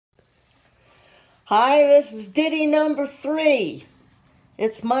Hi, this is ditty number 3.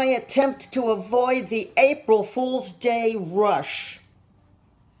 It's my attempt to avoid the April Fool's Day rush.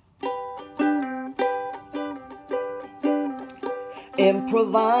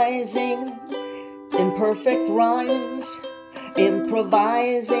 Improvising imperfect rhymes,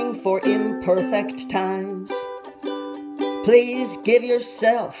 improvising for imperfect times. Please give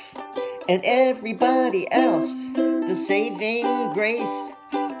yourself and everybody else the saving grace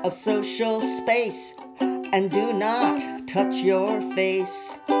of social space, and do not touch your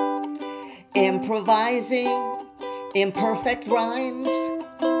face. Improvising imperfect rhymes,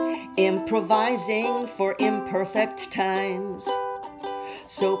 improvising for imperfect times.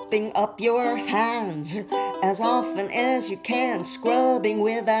 Soaping up your hands as often as you can, scrubbing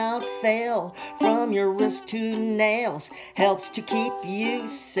without fail from your wrist to nails, helps to keep you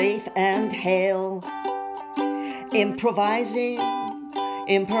safe and hale. Improvising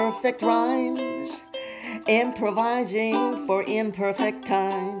imperfect rhymes, improvising for imperfect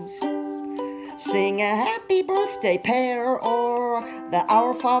times. Sing a happy birthday pair or the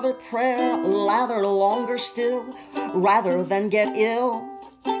Our Father prayer, lather longer still rather than get ill.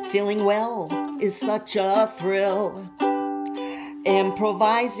 Feeling well is such a thrill.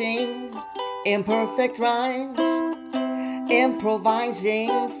 Improvising imperfect rhymes,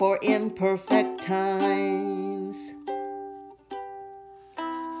 improvising for imperfect times.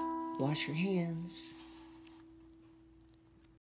 Wash your hands.